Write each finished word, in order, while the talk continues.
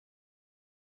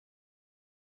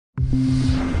I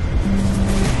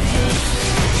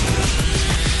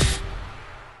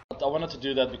wanted to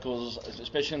do that because,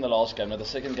 especially in the last game, the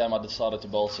second game I decided to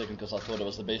bowl second because I thought it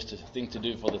was the best thing to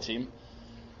do for the team.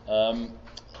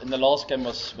 In the last game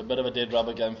was a bit of a dead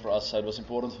rubber game for us, so it was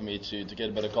important for me to get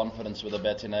a bit of confidence with the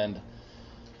bat in hand,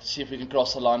 to see if we can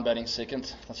cross the line batting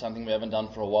second. That's something we haven't done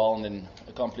for a while, and then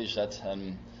accomplish that.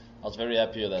 I was very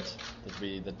happy with that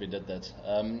we did that.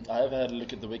 I have had a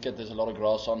look at the wicket. There's a lot of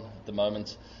grass on at the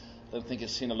moment. I don't think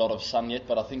it's seen a lot of sun yet,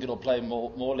 but I think it'll play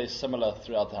more or less similar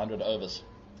throughout the 100 overs.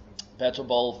 Bat or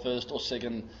bowl, first or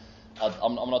second,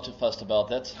 I'm not too fussed about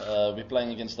that. We're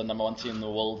playing against the number 1 team in the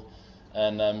world,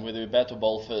 and whether we bat or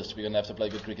bowl first, we're going to have to play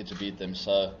good cricket to beat them.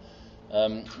 So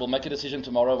we'll make a decision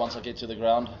tomorrow once I get to the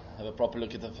ground, have a proper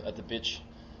look at the pitch,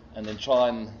 and then try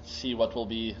and see what will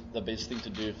be the best thing to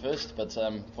do first. But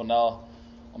for now,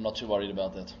 I'm not too worried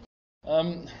about that.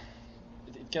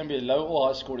 It can be low or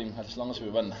high scoring as long as we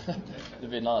win. It'll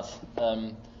be nice.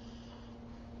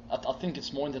 I think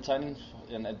it's more entertaining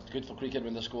and good for cricket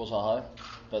when the scores are high.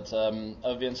 But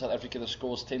over in South Africa, the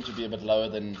scores tend to be a bit lower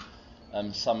than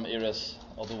some areas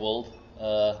of the world.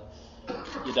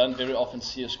 You don't very often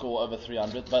see a score over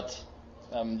 300, but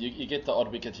you get the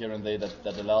odd wicket here and there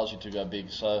that allows you to go big.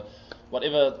 So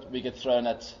whatever we get thrown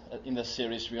at in this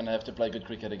series, we're going to have to play good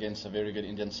cricket against a very good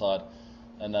Indian side.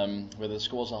 And whether the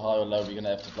scores are high or low, we're going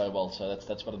to have to play well. So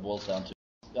that's what it boils down to.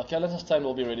 Our Kazakhstan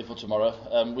will be ready for tomorrow.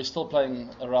 We're still playing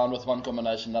around with one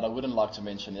combination that I wouldn't like to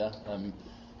mention, yeah.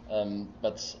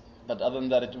 But other than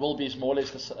that, it will be more or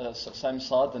less the same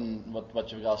side than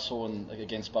what you guys saw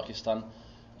against Pakistan.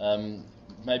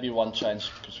 Maybe one change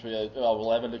because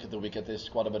we'll have a look at the wicket. There's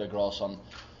quite a bit of grass on,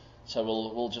 so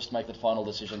we'll just make that final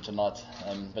decision tonight.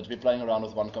 But we're playing around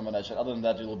with one combination. Other than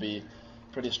that, it will be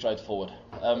pretty straightforward.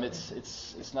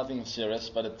 It's nothing serious,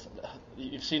 but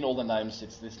you've seen all the names.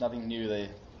 There's nothing new there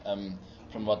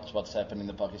from what's happened in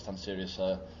the Pakistan series.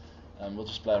 So we'll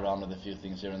just play around with a few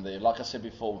things here and there. Like I said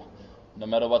before, no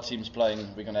matter what team's playing,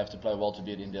 we're going to have to play well to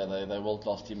beat India. They're a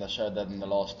world-class team. They showed that in the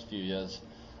last few years.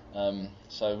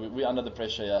 So we're under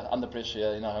pressure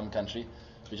here in our home country.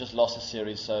 We just lost a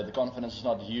series, so the confidence is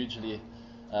not hugely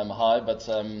high, but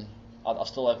I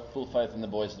still have full faith in the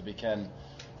boys that we can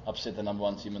upset the number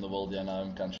 1 team in the world here in our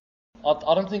home country.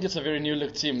 I don't think it's a very new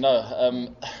look team,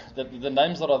 no. The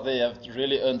names that are there have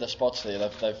really earned their spots there.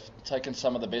 They've taken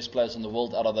some of the best players in the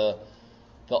world out of the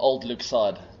old look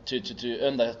side to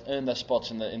earn their spots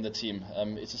in the team.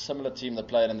 It's a similar team that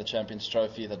played in the Champions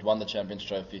Trophy, that won the Champions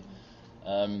Trophy.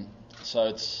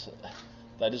 So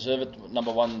they deserve it,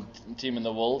 number 1 team in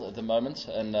the world at the moment,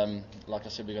 and like I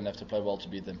said, we're going to have to play well to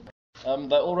beat them.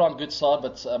 They're all round good side,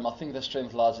 but I think their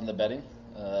strength lies in the batting.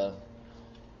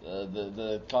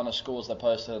 The kind of scores they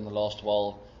posted in the last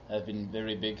while have been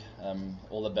very big.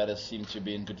 All the batters seem to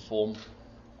be in good form.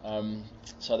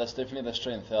 So that's definitely their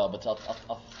strength there. But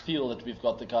I feel that we've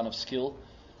got the kind of skill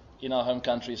in our home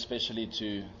country, especially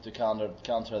to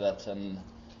counter that, and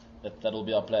that'll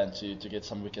be our plan to get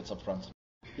some wickets up front.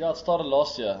 Yeah, it started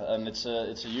last year, and it's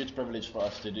a huge privilege for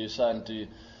us to do so and to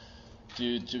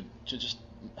just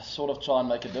sort of try and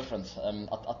make a difference.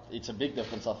 It's a big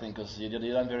difference, I think, because you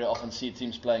don't very often see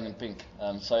teams playing in pink.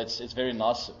 So it's very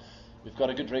nice. We've got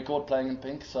a good record playing in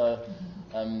pink, so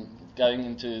going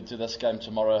into this game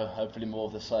tomorrow, hopefully more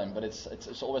of the same. But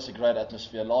it's always a great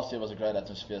atmosphere. Last year was a great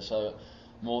atmosphere, so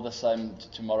more of the same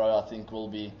tomorrow. I think will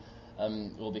be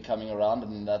coming around,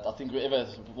 and I think whoever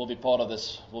will be part of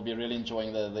this will be really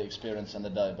enjoying the experience and the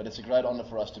day. But it's a great honour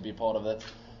for us to be part of that,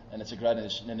 and it's a great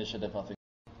initiative, I think.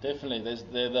 Definitely,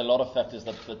 there are a lot of factors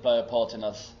that play a part in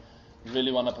us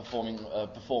really want to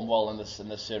perform well in this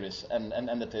series and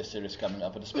the Test series coming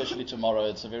up. But especially tomorrow,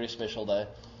 it's a very special day.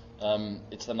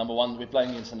 It's the number 1. We're playing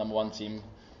against the number 1 team.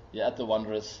 You're at the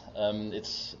Wanderers.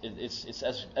 It's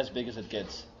as big as it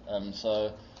gets.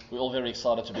 So we're all very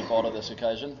excited to be part of this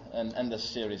occasion and this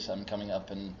series coming up,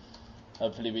 and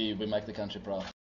hopefully we make the country proud.